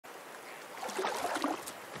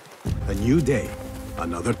A new day.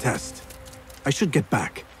 Another test. I should get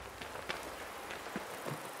back.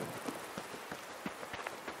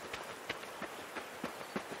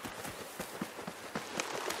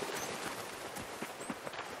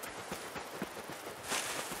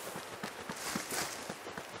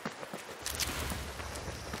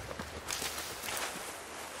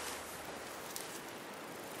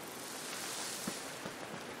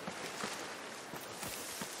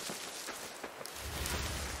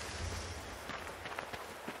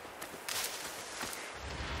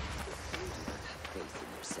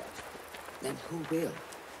 Then who will?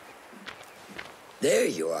 There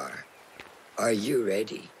you are. Are you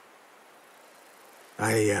ready?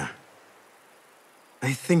 I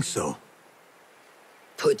think so.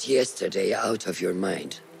 Put yesterday out of your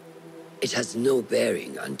mind. It has no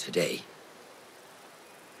bearing on today.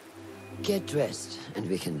 Get dressed, and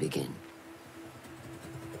we can begin.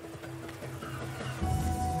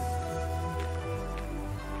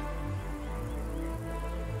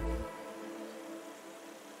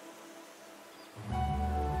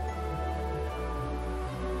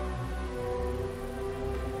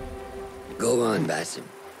 Go on, Basim,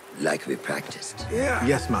 like we practiced. Yeah.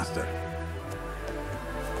 Yes, Master.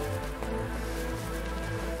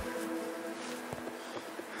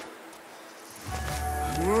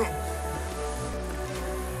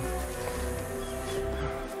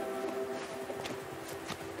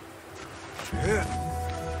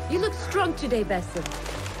 You look strong today, Basim.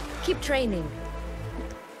 Keep training.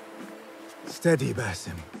 Steady,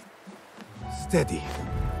 Basim. Steady.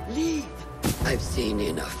 Leave! I've seen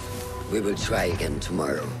enough. We will try again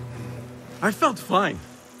tomorrow. I felt fine.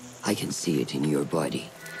 I can see it in your body.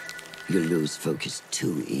 You lose focus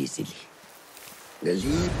too easily. The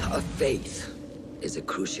leap of faith is a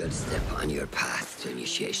crucial step on your path to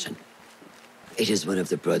initiation. It is one of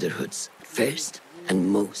the Brotherhood's first and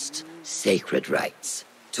most sacred rites.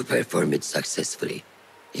 To perform it successfully,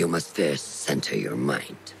 you must first center your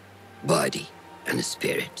mind, body, and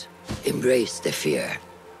spirit. Embrace the fear.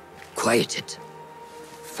 Quiet it.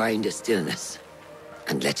 Find a stillness,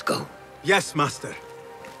 and let go. Yes, Master.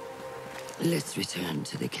 Let's return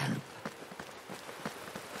to the camp.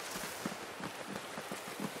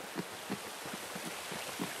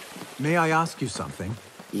 May I ask you something?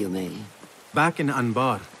 You may. Back in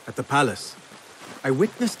Anbar, at the palace, I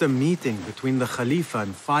witnessed a meeting between the Khalifa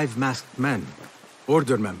and 5 masked men,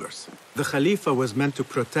 Order members. The Khalifa was meant to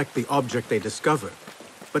protect the object they discovered,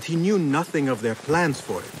 but he knew nothing of their plans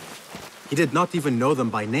for it. He did not even know them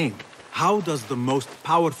by name. How does the most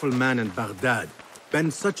powerful man in Baghdad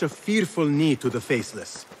bend such a fearful knee to the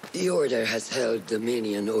Faceless? The Order has held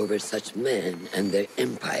dominion over such men and their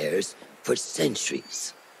empires for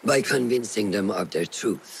centuries, by convincing them of their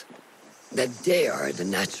truth, that they are the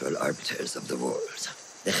natural arbiters of the world.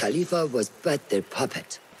 The Khalifa was but their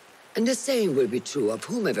puppet, and the same will be true of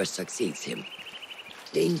whomever succeeds him.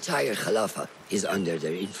 The entire Khalifa is under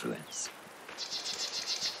their influence.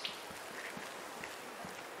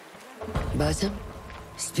 Basim,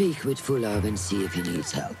 speak with Fulab and see if he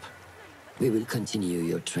needs help. We will continue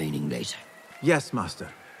your training later. Yes, Master.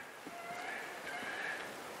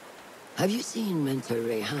 Have you seen Mentor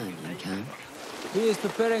Rayhan in camp? He is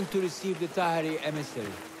preparing to receive the Tahiri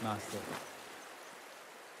emissary, Master.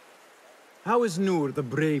 How is Noor, the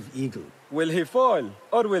brave eagle? Will he fall,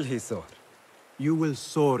 or will he soar? You will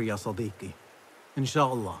soar, ya Sadiqi.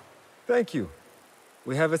 Inshallah. Thank you.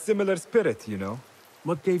 We have a similar spirit, you know.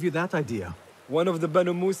 What gave you that idea? One of the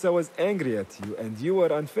Banu Musa was angry at you, and you were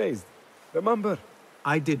unfazed. Remember?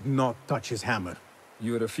 I did not touch his hammer.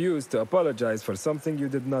 You refused to apologize for something you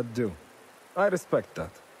did not do. I respect that.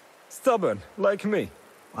 Stubborn, like me.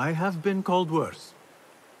 I have been called worse.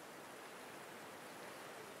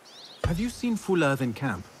 Have you seen Fulad in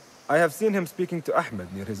camp? I have seen him speaking to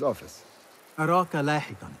Ahmed near his office. أراك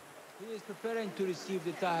لاحقا. He is preparing to receive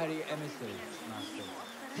the Tahiri emissary, Master.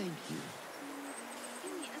 Thank you.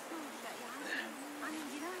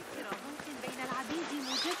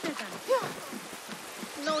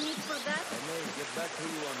 No need for that. I may get back to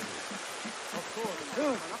you on this. Of course.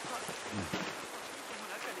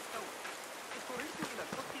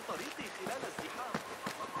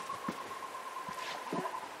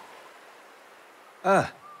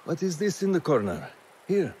 Ah, what is this in the corner?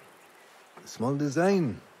 Here. A small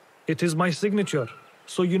design. It is my signature.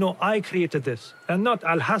 So you know I created this, and not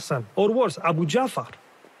Al-Hassan, or worse, Abu Jafar.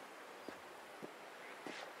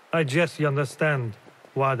 I guess you understand,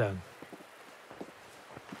 Wadan.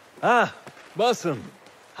 Ah, Basim.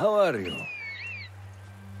 How are you?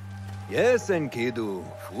 Yes, Enkidu.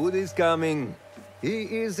 Food is coming. He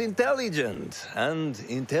is intelligent, and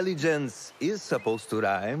intelligence is supposed to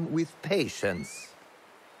rhyme with patience.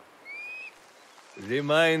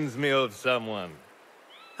 Reminds me of someone.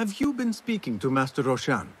 Have you been speaking to Master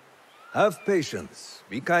Roshan? Have patience.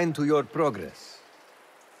 Be kind to your progress.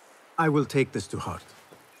 I will take this to heart.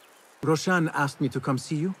 Roshan asked me to come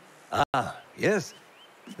see you? Ah, yes.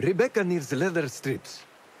 Rebecca needs leather strips.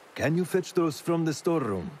 Can you fetch those from the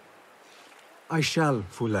storeroom? I shall,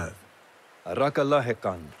 Fulad. Arakallah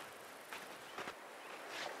Khan.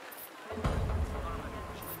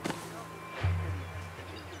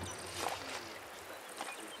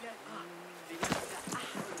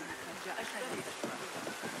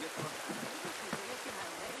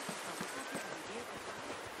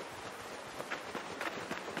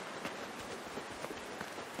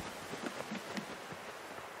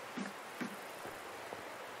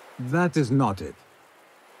 That is not it.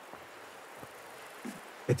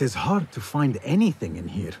 It is hard to find anything in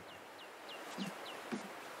here.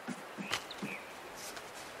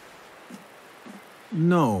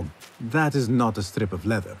 No, that is not a strip of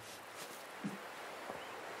leather.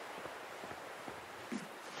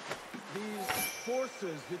 These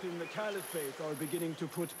forces within the Caliphate are beginning to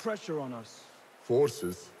put pressure on us.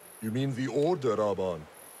 Forces? You mean the Order, Aban?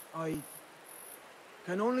 I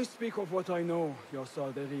can only speak of what I know, Ya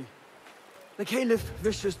Saderi. The Caliph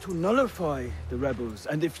wishes to nullify the rebels,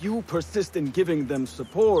 and if you persist in giving them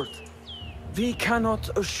support, we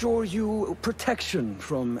cannot assure you protection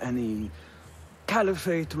from any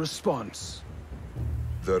Caliphate response.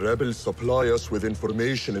 The rebels supply us with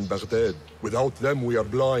information in Baghdad. Without them, we are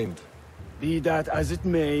blind. Be that as it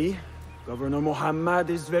may, Governor Muhammad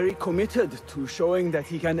is very committed to showing that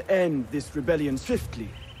he can end this rebellion swiftly.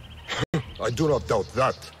 I do not doubt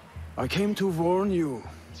that. I came to warn you.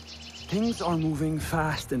 Things are moving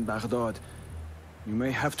fast in Baghdad. You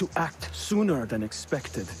may have to act sooner than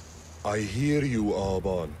expected. I hear you,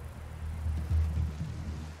 Aban.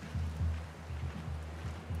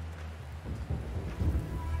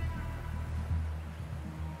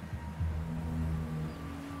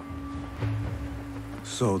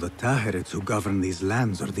 So the Tahirids who govern these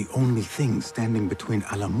lands are the only thing standing between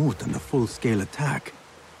Alamut and the full-scale attack.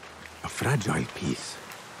 A fragile peace.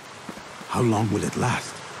 How long will it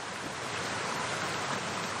last?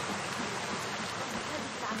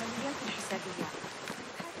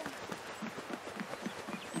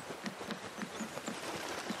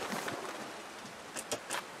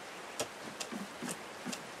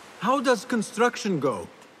 How does construction go?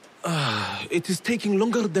 It is taking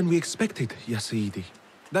longer than we expected, Ya Sayyidi.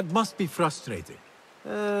 That must be frustrating.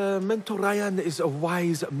 Mentor Ryan is a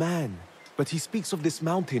wise man, but he speaks of this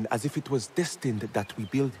mountain as if it was destined that we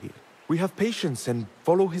build here. We have patience and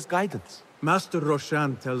follow his guidance. Master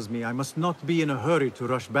Roshan tells me I must not be in a hurry to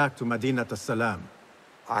rush back to Madinat as-Salam.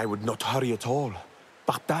 I would not hurry at all.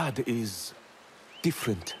 Baghdad is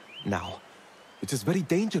different now. It is very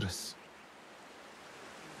dangerous.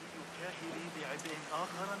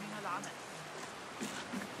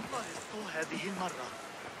 هذه المرة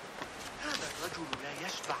هذا الرجل لا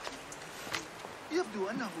يشبع يبدو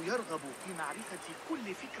أنه يرغب في معرفة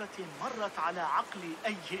كل فكرة مرت على عقل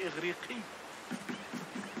أي إغريقي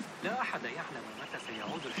لا أحد يعلم متى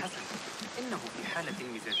سيعود الحسن إنه في حالة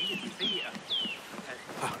مزاجية سيئة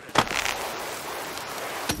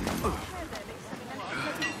هذا ليس من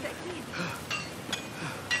الحكمة بالتأكيد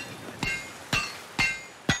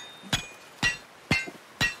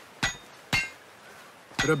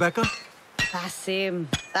Rebecca? Basim.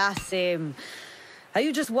 Are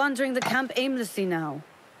you just wandering the camp aimlessly now?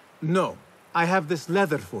 No. I have this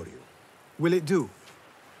leather for you. Will it do?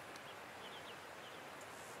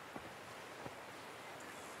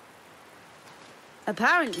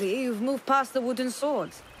 Apparently, you've moved past the wooden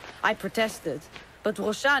swords. I protested, but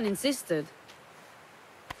Roshan insisted.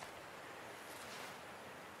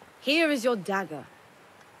 Here is your dagger.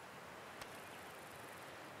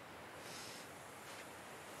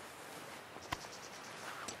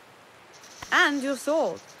 And your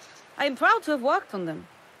sword. I am proud to have worked on them.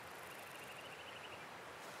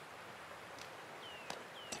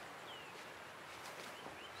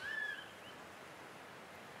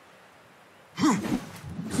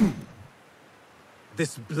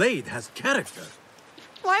 This blade has character.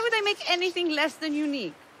 Why would I make anything less than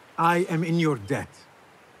unique? I am in your debt.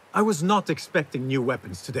 I was not expecting new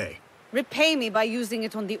weapons today. Repay me by using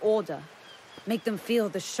it on the Order. Make them feel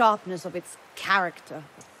the sharpness of its character.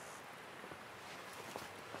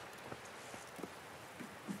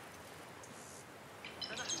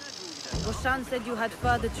 Roshan said you had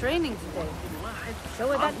further training today. Show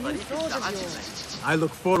her that new sword of yours. I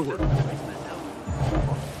look forward.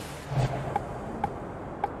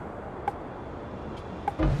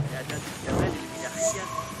 الكمال الإلهية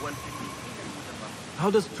والفنيين المدمرين. How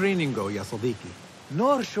does training go, ya Sadiqi?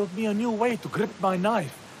 Noor showed me a new way to grip my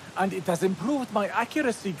knife, and it has improved my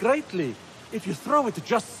accuracy greatly. If you throw it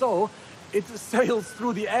just so, it sails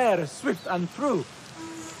through the air, swift and true.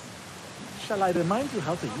 Shall I remind you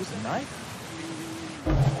how to use a knife?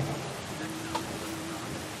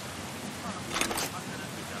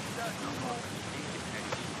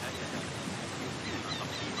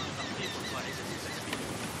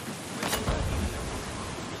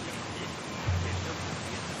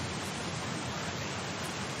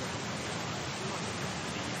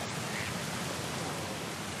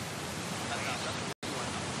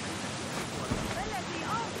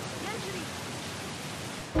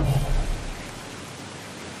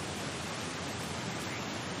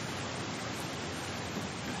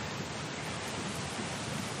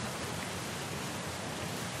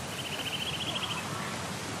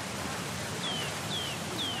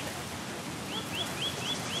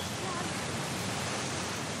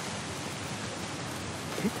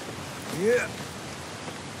 Yeah.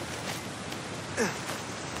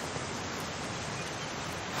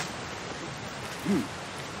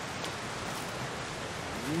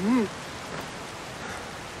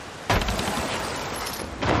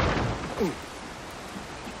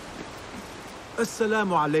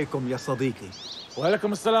 Assalamu alaikum, ya Sadiqi.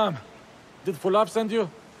 Walaikum assalam. Did Fulab send you?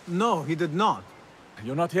 No, he did not.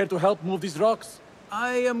 You're not here to help move these rocks?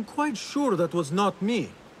 I am quite sure that was not me.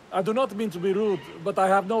 I do not mean to be rude, but I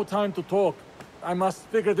have no time to talk. I must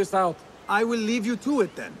figure this out. I will leave you to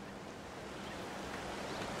it then.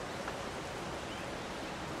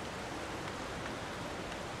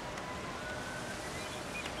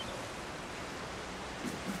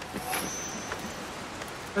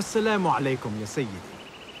 Assalamu alaikum, ya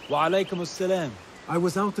Sayyidi. Wa alaikum assalam. I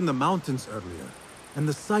was out in the mountains earlier, and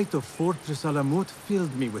the sight of Fortress Alamut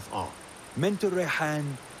filled me with awe. Mentor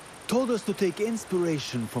Rehan told us to take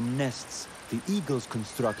inspiration from nests the eagles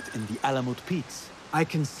construct in the Alamut peaks. I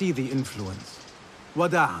can see the influence.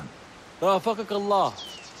 Wada'an. Rafaqak Allah.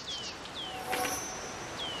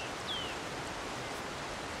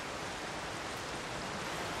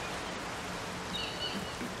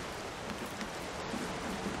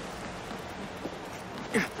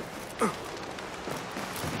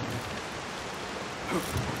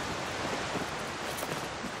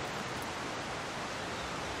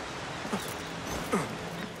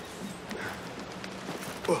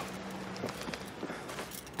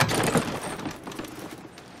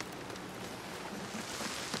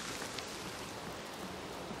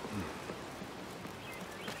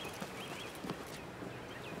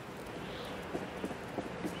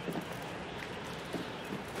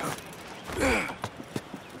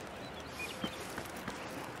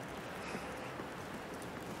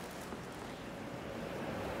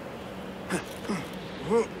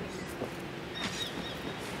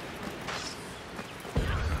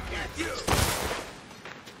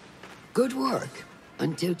 Good work.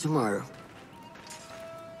 Until tomorrow.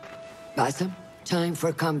 Bassam, time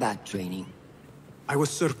for combat training. I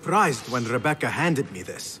was surprised when Rebecca handed me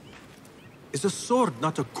this. Is a sword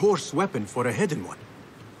not a coarse weapon for a hidden one?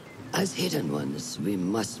 As hidden ones, we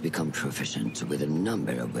must become proficient with a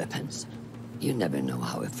number of weapons. You never know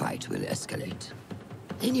how a fight will escalate.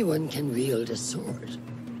 Anyone can wield a sword,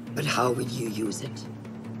 but how will you use it?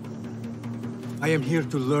 I am here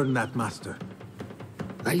to learn that, Master.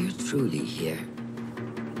 Are you truly here?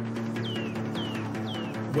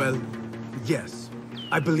 Well, yes.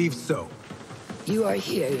 I believe so. You are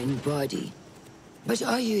here in body, but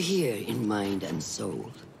are you here in mind and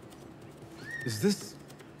soul? Is this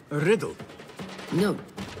a riddle? No.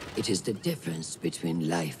 It is the difference between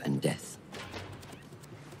life and death.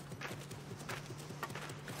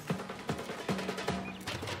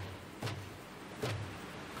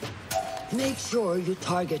 Make sure you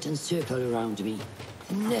target and circle around me.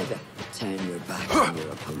 Never turn your back on your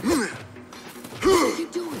opponent. What are you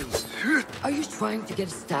doing? Are you trying to get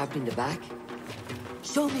stabbed in the back?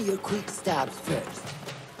 Show me your quick stabs first.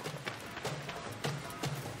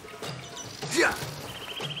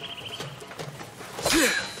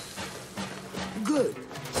 Good.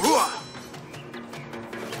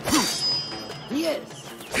 Yes.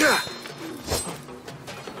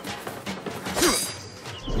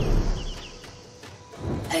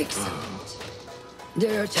 Excellent.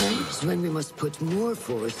 There are times when we must put more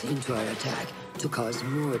force into our attack to cause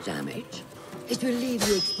more damage. It will leave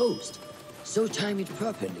you exposed, so time it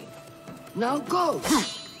properly. Now go!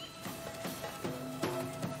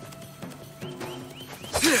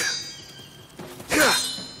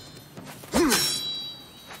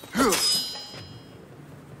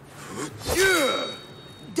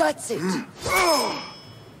 That's it!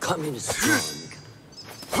 Come in strong.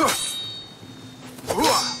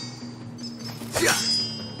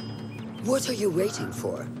 What are you waiting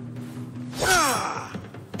for?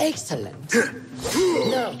 Excellent.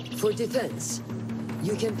 Now, for defense.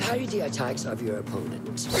 You can parry the attacks of your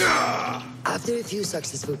opponent. After a few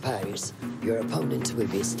successful parries, your opponent will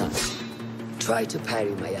be stunned. Try to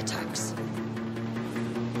parry my attacks.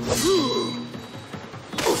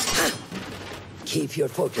 Keep your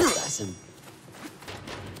focus, Basim.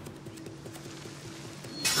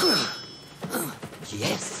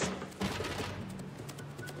 Yes.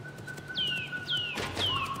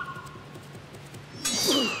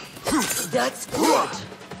 That's good.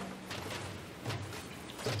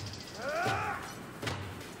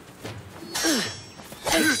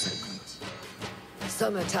 Excellent.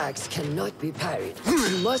 Some attacks cannot be parried.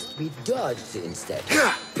 You must be dodged instead.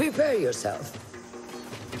 Prepare yourself.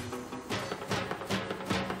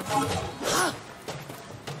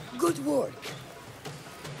 Good work.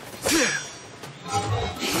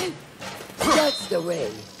 That's the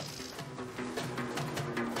way.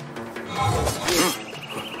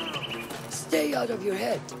 Stay out of your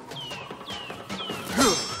head.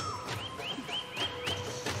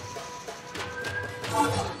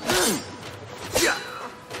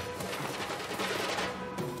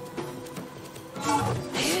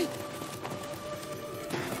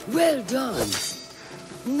 Well done.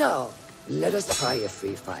 Now, let us try a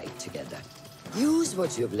free fight together. Use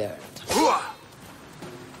what you've learned.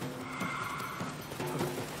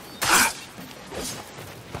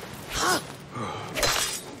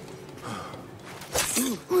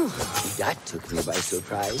 That took me by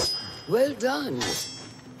surprise. Well done.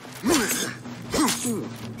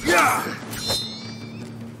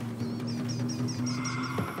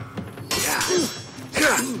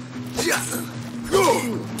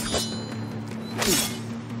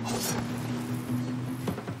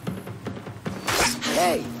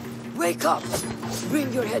 Hey, wake up!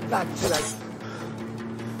 Bring your head back to us.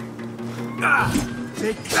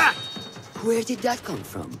 Take that! Where did that come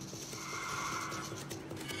from?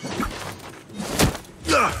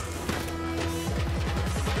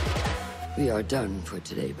 We are done for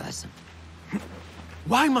today, Basim.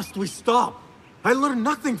 Why must we stop? I learned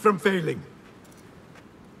nothing from failing.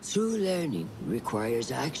 True learning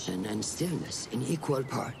requires action and stillness in equal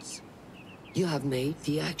parts. You have made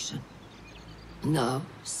the action. Now,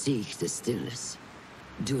 seek the stillness.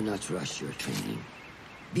 Do not rush your training.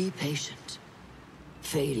 Be patient.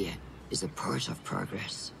 Failure is a part of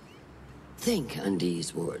progress. Think on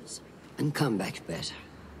these words, and come back better.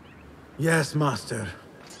 Yes, Master.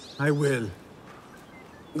 I will.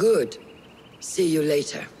 Good. See you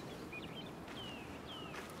later.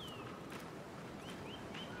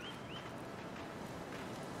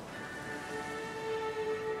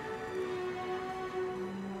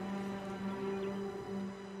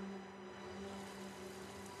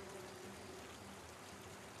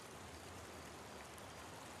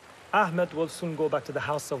 Ahmed will soon go back to the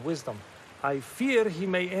House of Wisdom. I fear he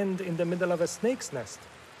may end in the middle of a snake's nest.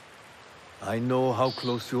 I know how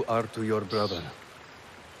close you are to your brother.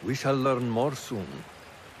 We shall learn more soon.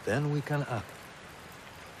 Then we can act.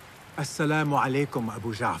 Assalamu alaikum,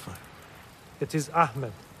 Abu Ja'far. It is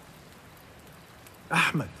Ahmed.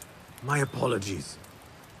 Ahmed, my apologies.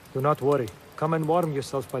 Do not worry. Come and warm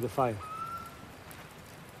yourself by the fire.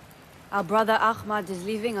 Our brother Ahmad is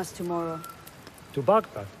leaving us tomorrow. To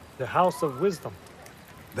Baghdad, the House of Wisdom.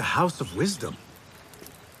 The House of Wisdom?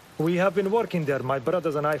 We have been working there, my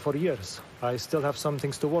brothers and I, for years. I still have some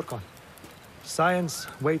things to work on. Science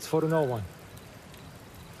waits for no one.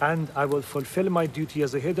 And I will fulfill my duty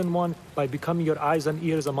as a hidden one by becoming your eyes and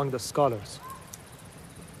ears among the scholars.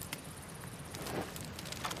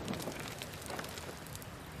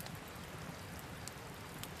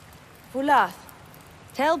 Fulath,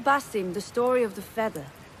 tell Basim the story of the feather.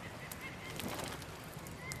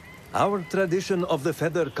 Our tradition of the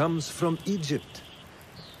feather comes from Egypt.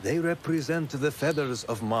 They represent the feathers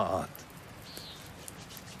of Ma'at.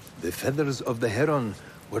 The feathers of the heron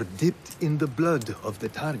were dipped in the blood of the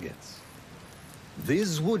targets.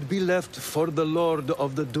 These would be left for the Lord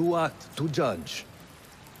of the Duat to judge.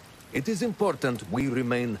 It is important we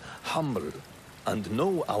remain humble and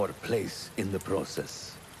know our place in the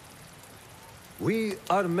process. We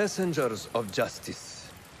are messengers of justice,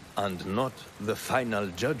 and not the final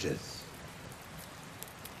judges.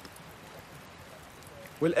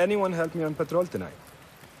 Will anyone help me on patrol tonight?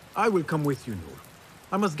 I will come with you, Noor.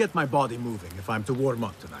 I must get my body moving if I'm to warm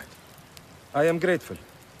up tonight. I am grateful.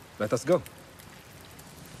 Let us go.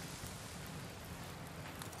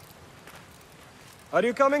 Are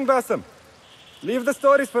you coming, Basim? Leave the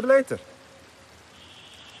stories for later.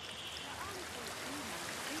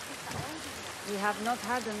 We have not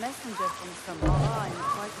had a messenger from Samara in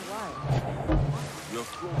quite a while.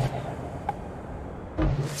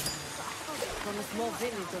 From a small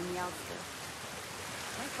village on the outskirts.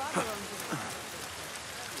 My father owns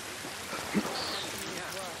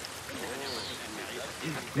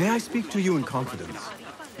it. May I speak to you in confidence?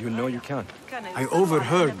 You know you can. I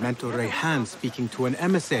overheard Mentor Rayhan speaking to an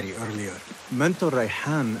emissary earlier. Mentor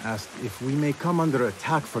Rayhan asked if we may come under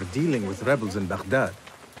attack for dealing with rebels in Baghdad.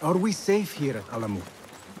 Are we safe here at Alamut?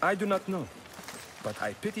 I do not know, but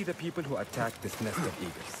I pity the people who attacked this nest of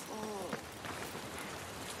eagles.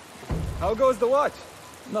 How goes the watch?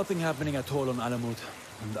 Nothing happening at all on Alamut,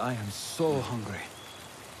 and I am so hungry.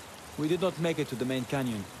 We did not make it to the main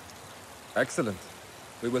canyon. Excellent.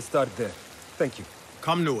 We will start there. Thank you.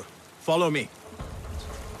 Come, Noor. Follow me.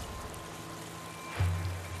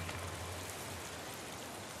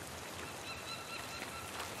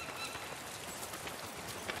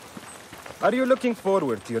 Are you looking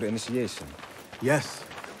forward to your initiation? Yes.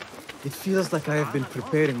 It feels like I have been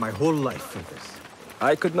preparing my whole life for this.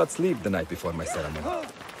 I could not sleep the night before my ceremony.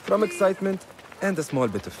 From excitement and a small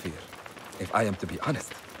bit of fear, if I am to be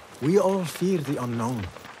honest. We all fear the unknown.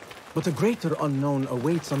 But a greater unknown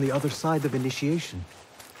awaits on the other side of initiation.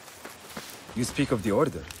 You speak of the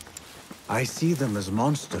Order. I see them as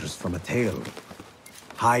monsters from a tale.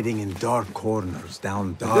 Hiding in dark corners,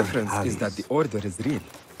 down dark The difference alleys. is that the Order is real.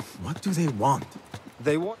 What do they want?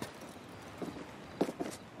 They want...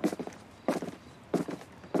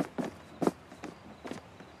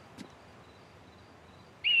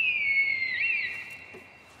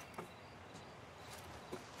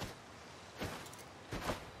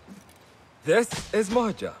 This is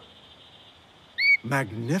Moja.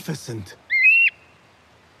 Magnificent.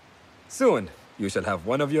 Soon, you shall have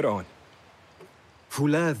one of your own.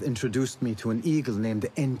 Fulad introduced me to an eagle named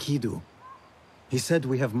Enkidu. He said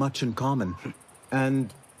we have much in common,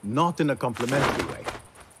 and not in a complimentary way.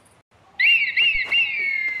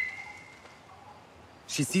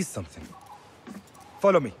 She sees something.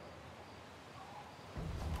 Follow me.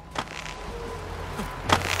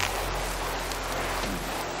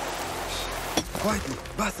 Quietly,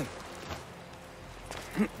 Basim.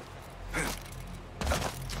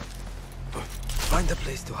 Find a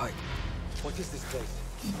place to hide. What is this place?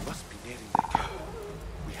 It must be nearing the camp.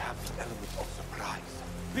 We have the element of surprise.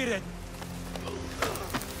 Biren!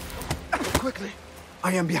 Quickly.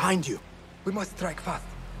 I am behind you. We must strike fast.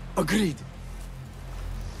 Agreed.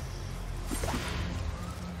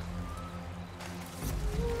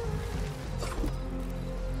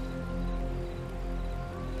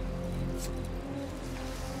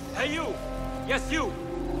 Hey you! Yes you!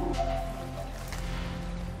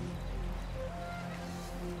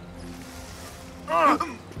 Do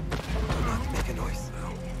not make a noise.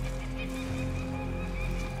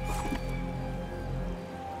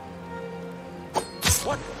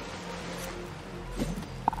 What?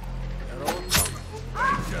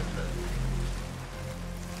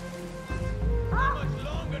 How much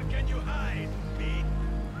longer can you hide, me?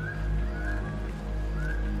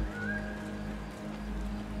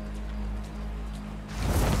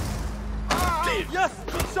 Yes!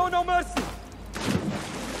 Show no mercy!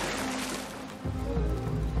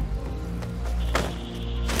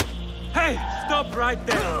 Hey! Stop right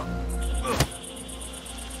there!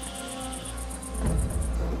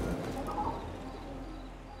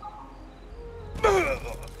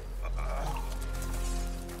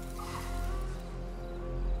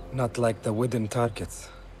 Not like the wooden targets,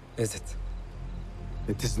 is it?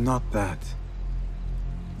 It is not that.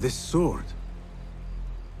 This sword.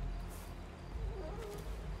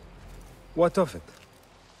 What of it?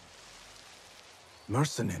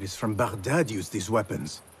 Mercenaries from Baghdad use these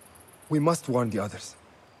weapons. We must warn the others.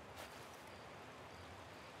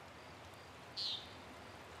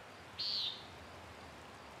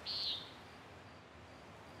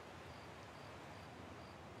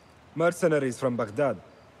 Mercenaries from Baghdad.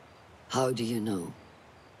 How do you know?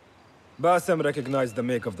 Basim recognized the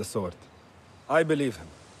make of the sword. I believe him.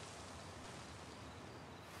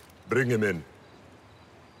 Bring him in.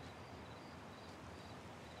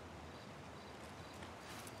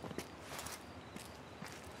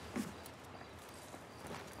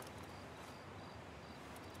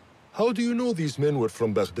 How do you know these men were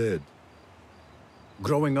from Baghdad?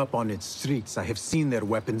 Growing up on its streets, I have seen their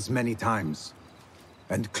weapons many times.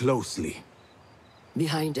 And closely.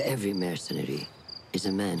 Behind every mercenary is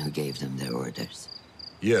a man who gave them their orders.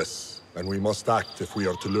 Yes, and we must act if we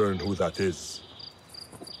are to learn who that is.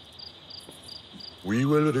 We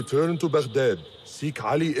will return to Baghdad, seek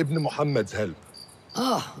Ali ibn Muhammad's help.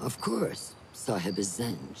 Ah, of course. Sahib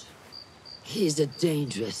Zenj. He's a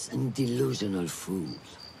dangerous and delusional fool.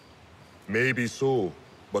 Maybe so,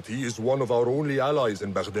 but he is one of our only allies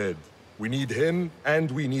in Baghdad. We need him, and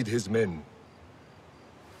we need his men.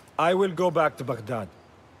 I will go back to Baghdad.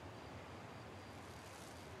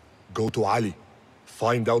 Go to Ali.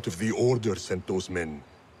 Find out if the Order sent those men.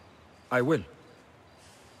 I will.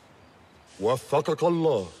 وفقك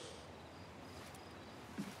الله.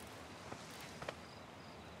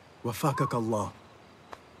 وفقك الله.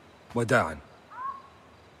 وداعا.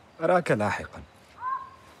 أراك لاحقا.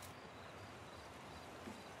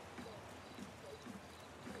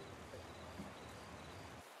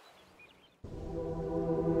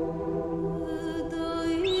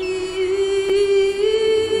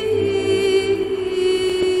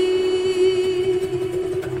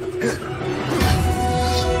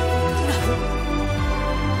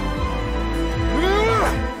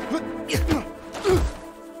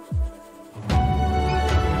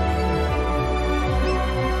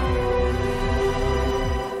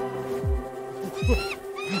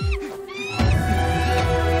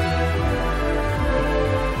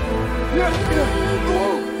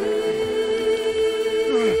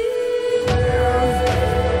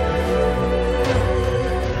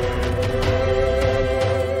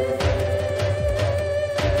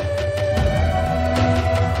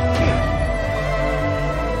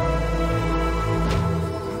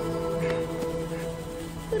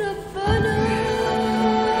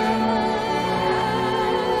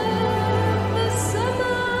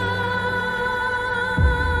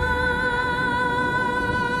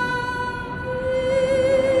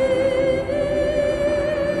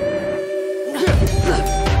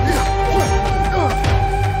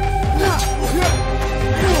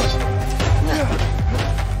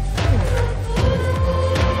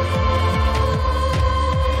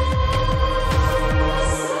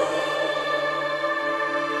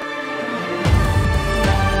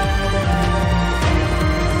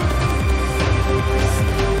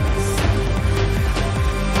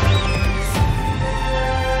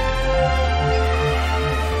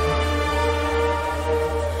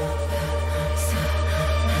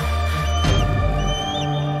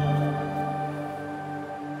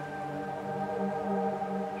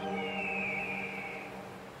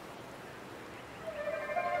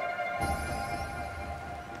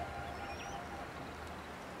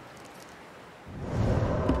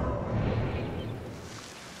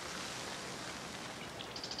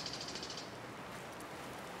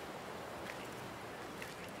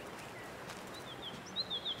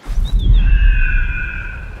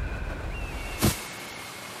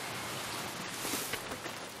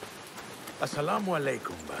 Assalamu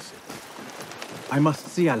alaikum, Basit. I must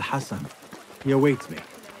see Al-Hassan. He awaits me.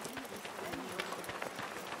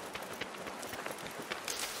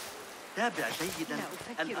 تابع جيدا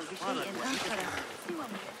الأخبار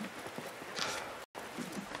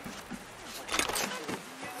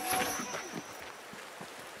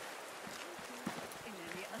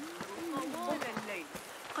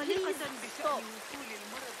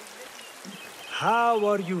How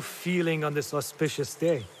are you feeling on this auspicious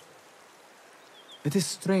day? It is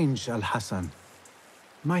strange, Al-Hassan.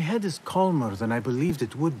 My head is calmer than I believed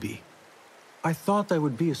it would be. I thought I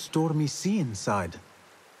would be a stormy sea inside.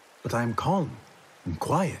 But I am calm and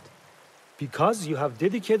quiet. Because you have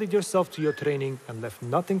dedicated yourself to your training and left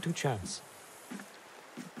nothing to chance.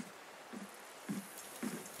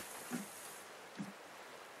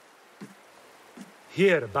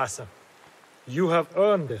 Here, Basim. You have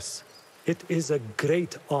earned this. It is a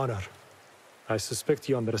great honor. I suspect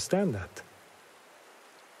you understand that.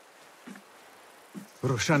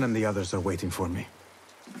 Roshan and the others are waiting for me.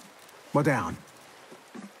 Wada'an.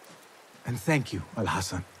 And thank you,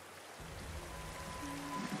 Al-Hassan.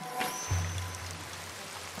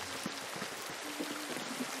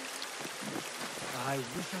 I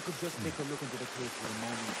wish I could just take a look into the cave for a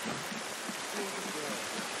moment.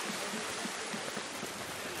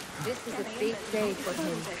 This is a big day for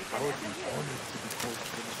him. I would be honored to be called to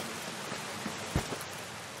finish it.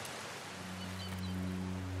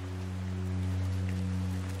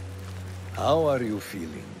 How are you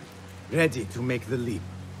feeling? Ready to make the leap.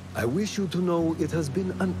 I wish you to know it has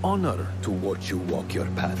been an honor to watch you walk your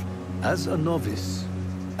path, as a novice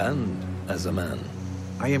and as a man.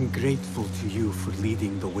 I am grateful to you for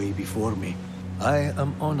leading the way before me. I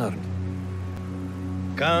am honored.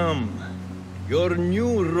 Come, your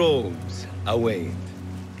new robes await.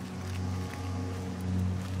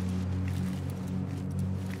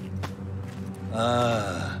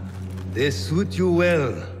 Ah, they suit you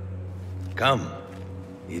well. Come,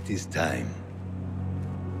 it is time.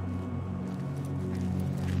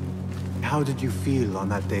 how did you feel on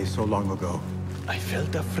that day so long ago? I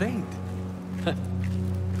felt afraid.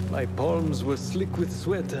 My palms were slick with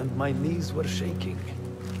sweat and my knees were shaking.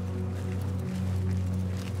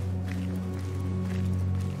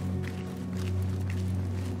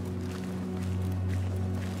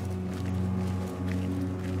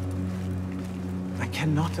 I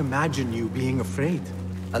cannot imagine you being afraid.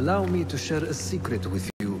 Allow me to share a secret with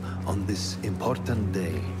you on this important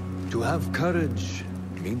day. To have courage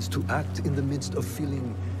means to act in the midst of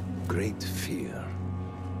feeling great fear.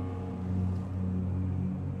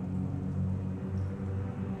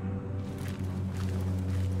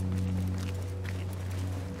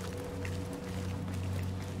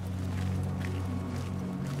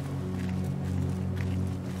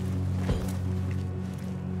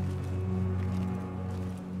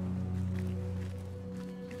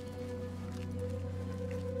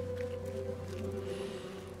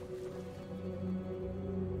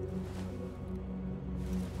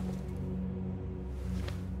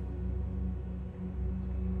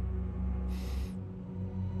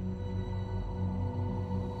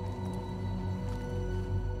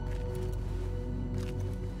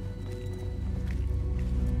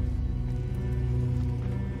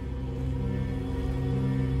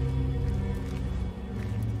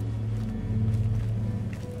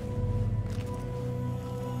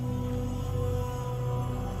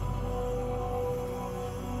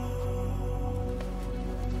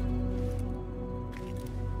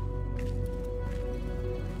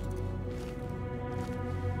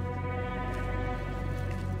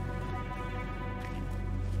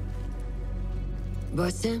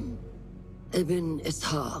 Basim ibn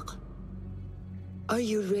Ishaq, are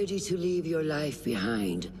you ready to leave your life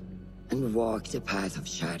behind and walk the path of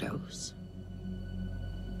shadows?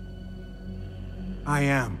 I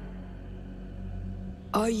am.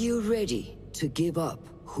 Are you ready to give up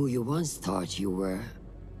who you once thought you were?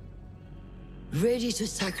 Ready to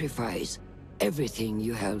sacrifice everything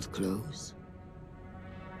you held close?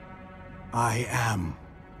 I am.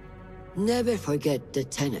 Never forget the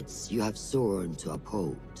tenets you have sworn to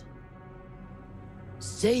uphold.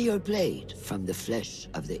 Stay your blade from the flesh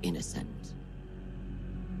of the innocent.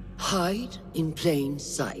 Hide in plain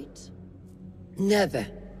sight. Never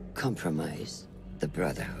compromise the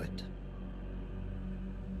Brotherhood.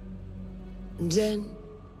 Then,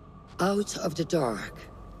 out of the dark,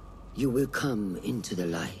 you will come into the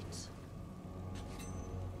light.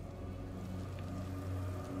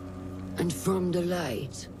 And from the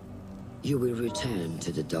light, you will return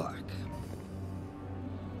to the dark.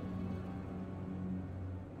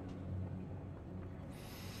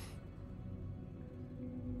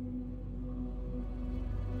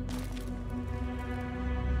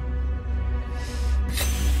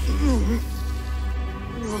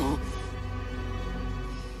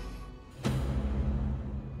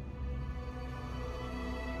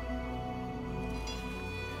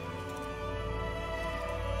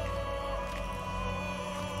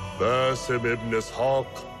 Basim ibn Ishaq,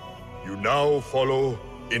 you now follow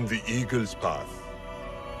in the Eagle's path.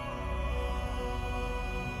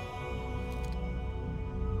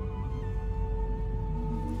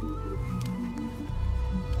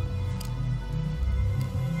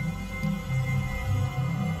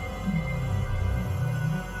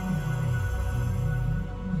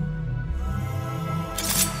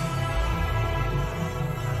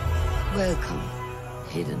 Welcome,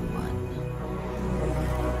 Hidden One.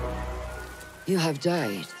 You have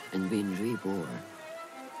died and been reborn.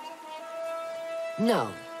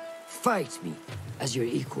 Now, fight me as your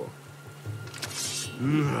equal.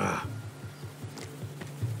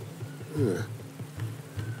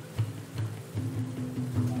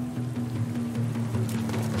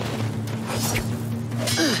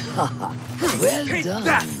 Well Take done.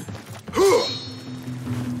 that!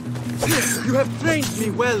 You have trained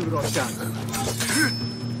me well, Roshan.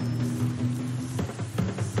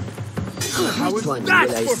 Which one will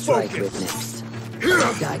I strike with next?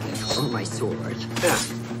 My dagger or my sword?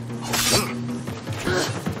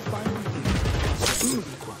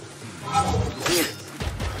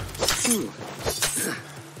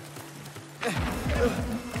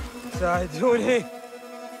 ساعدوني.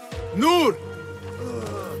 Noor!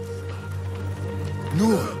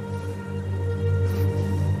 Noor!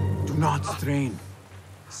 Do not strain.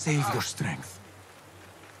 Save your strength.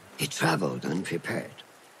 He traveled unprepared.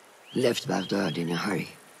 Left Baghdad in a hurry.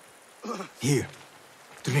 Here,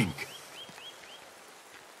 drink.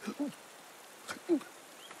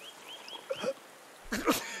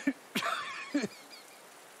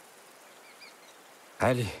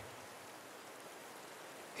 Ali.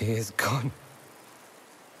 He is gone.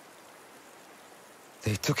 The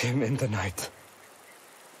They took him in the night.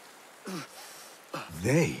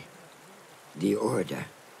 They? The Order.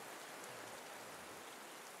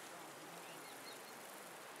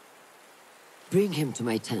 Bring him to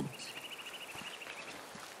my tent.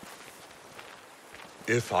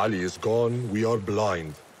 If Ali is gone, we are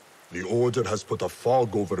blind. The Order has put a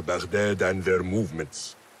fog over Baghdad and their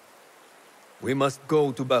movements. We must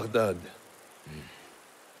go to Baghdad.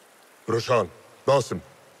 Roshan, Basim,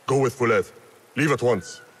 go with Fulad. Leave at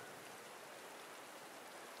once.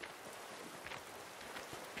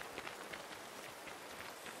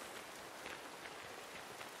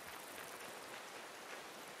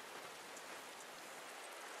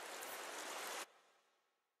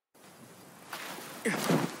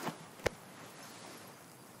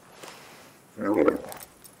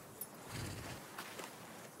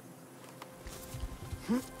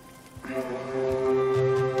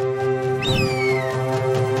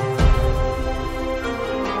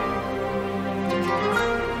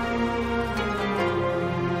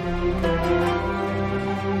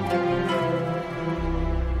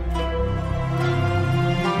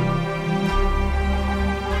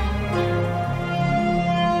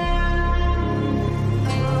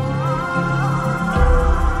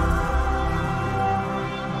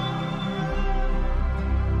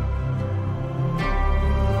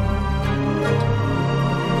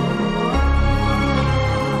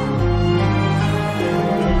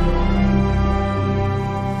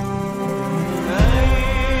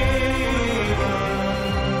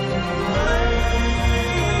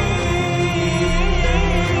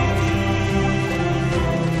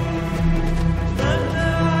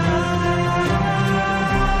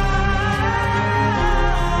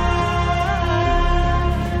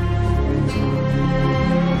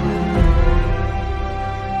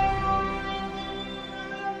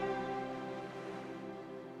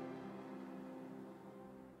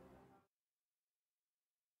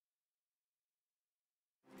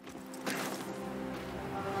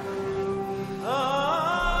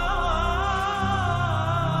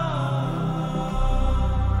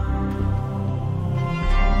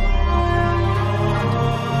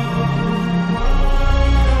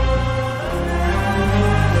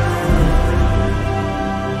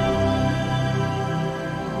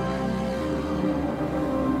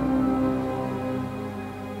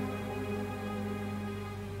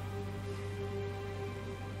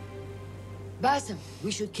 Basim,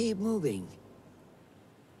 we should keep moving.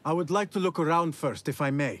 I would like to look around first, if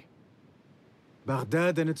I may.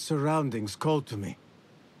 Baghdad and its surroundings call to me.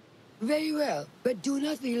 Very well, but do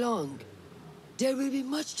not be long. There will be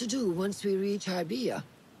much to do once we reach Harbiya.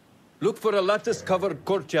 Look for a lattice-covered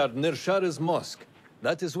courtyard near Shah's mosque.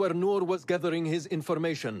 That is where Noor was gathering his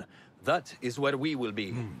information. That is where we will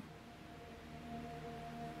be.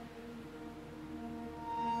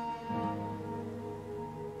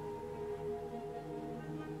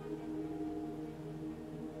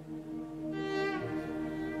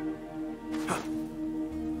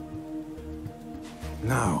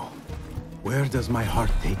 Now, where does my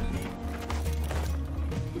heart take me?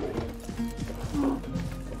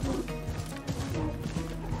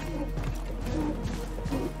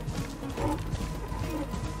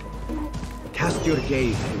 Cast your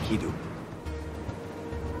gaze, Enkidu.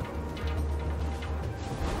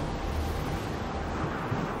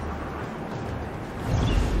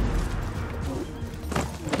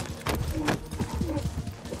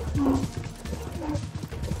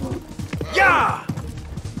 Yeah!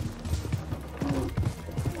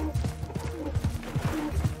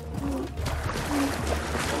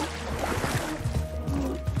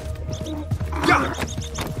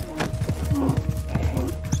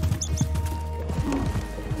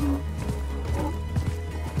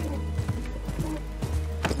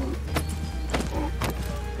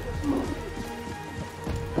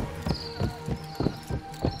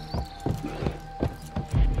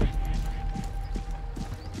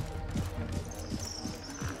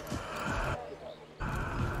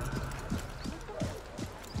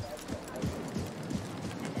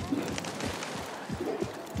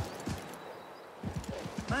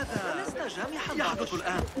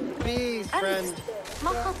 Peace, friend.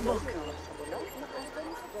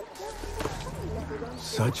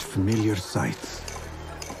 Such familiar sights.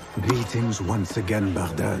 Greetings once again,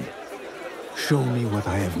 Baghdad. Show me what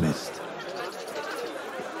I have missed.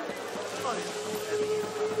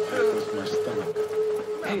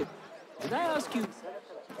 Hey, did I ask you?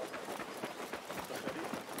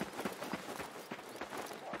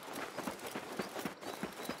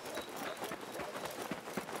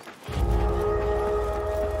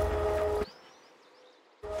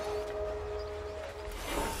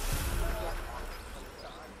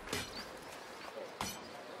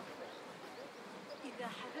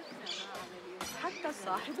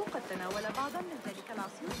 الصاحب قد تناول بعضا من ذلك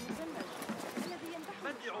العصير المزلج الذي ينتحل.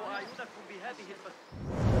 متعوا أعينكم بهذه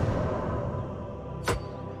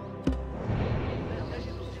لا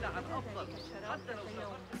تجد سلعا أفضل حتى لو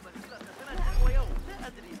سافرت مسيرة سنة ويوم. لا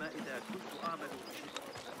أدري ما إذا كنت أعمل بشيء.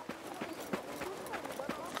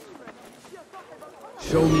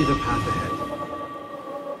 Show me the path ahead.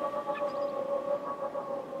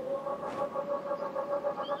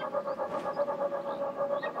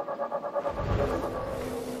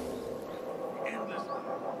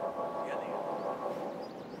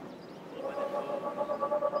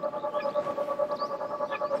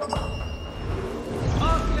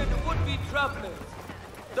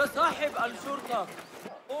 The Sahib al-Shurta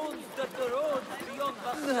owns that the roads beyond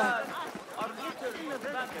Baghdad are littered with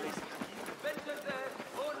vandals. Venture there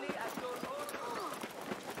only at your own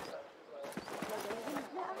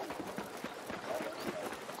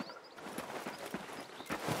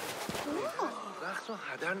بخصو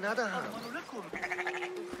هدر ندهم.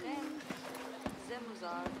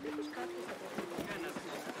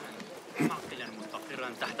 معقلا مستقرا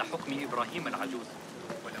تحت حكم إبراهيم العجوز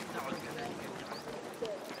ولم تعد كذلك.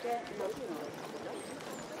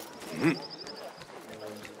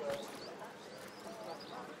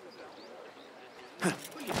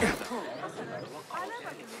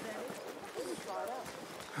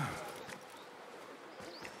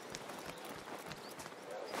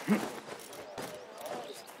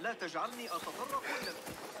 لا تجعلني أتطرق إلى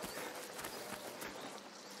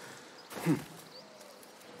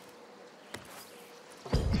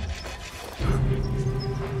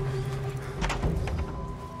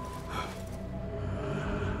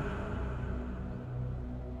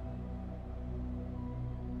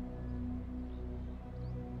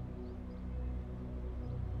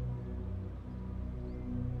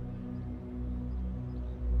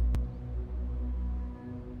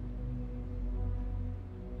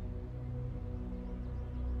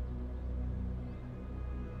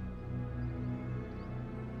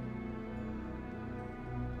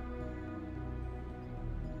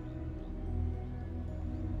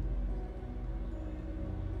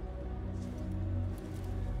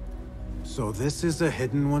So this is a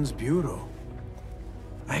Hidden One's bureau.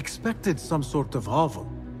 I expected some sort of hovel.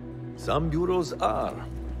 Some bureaus are.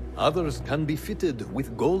 Others can be fitted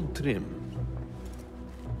with gold trim.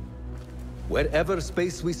 Wherever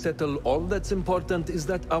space we settle, all that's important is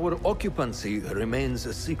that our occupancy remains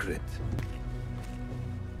a secret.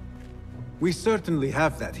 We certainly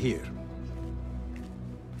have that here.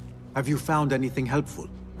 Have you found anything helpful?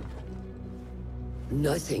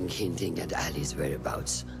 Nothing hinting at Ali's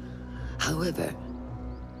whereabouts. However,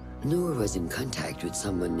 Noor was in contact with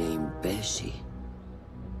someone named Beshi.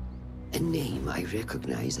 A name I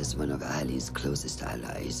recognize as one of Ali's closest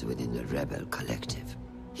allies within the rebel collective.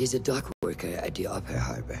 He's a dock worker at the Upper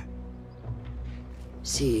Harbor.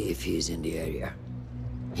 See if he's in the area.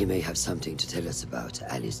 He may have something to tell us about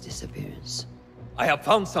Ali's disappearance. I have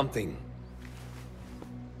found something.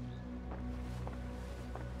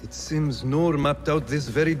 It seems Noor mapped out this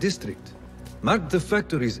very district. Mark the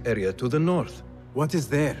factories area to the north. What is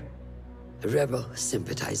there? Rebel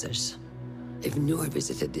sympathizers. If Noor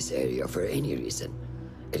visited this area for any reason,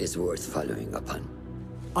 it is worth following up on.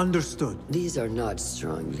 Understood. These are not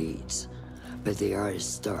strong leads, but they are a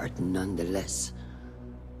start nonetheless.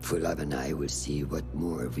 Fulab and I will see what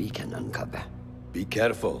more we can uncover. Be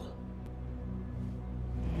careful.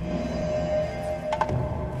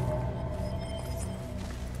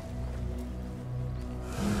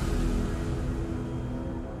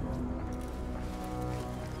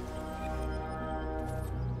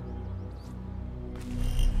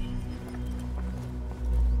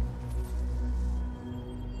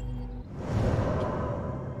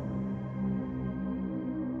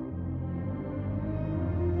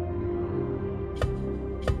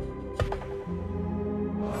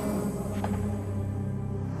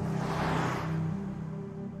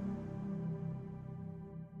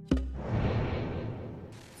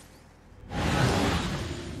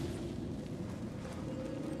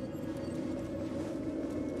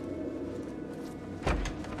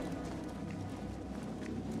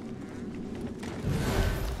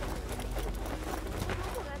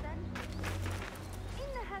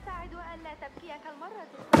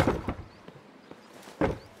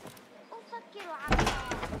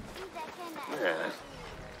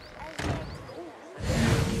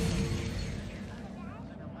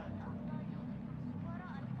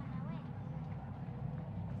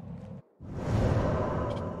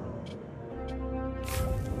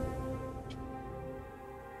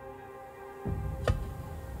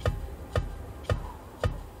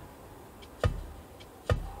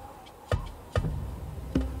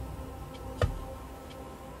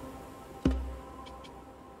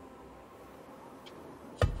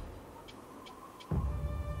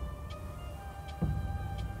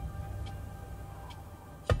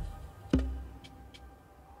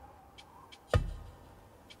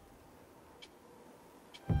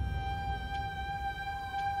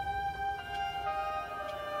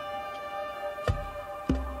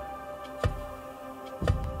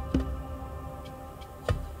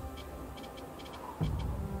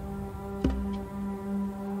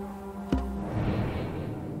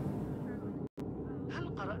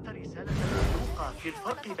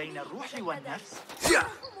 الفرق بين الروح والنفس؟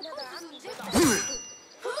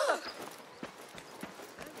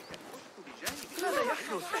 ماذا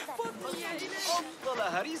يحدث؟ أفضل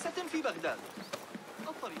هريسة في بغداد.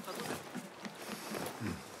 الطريقة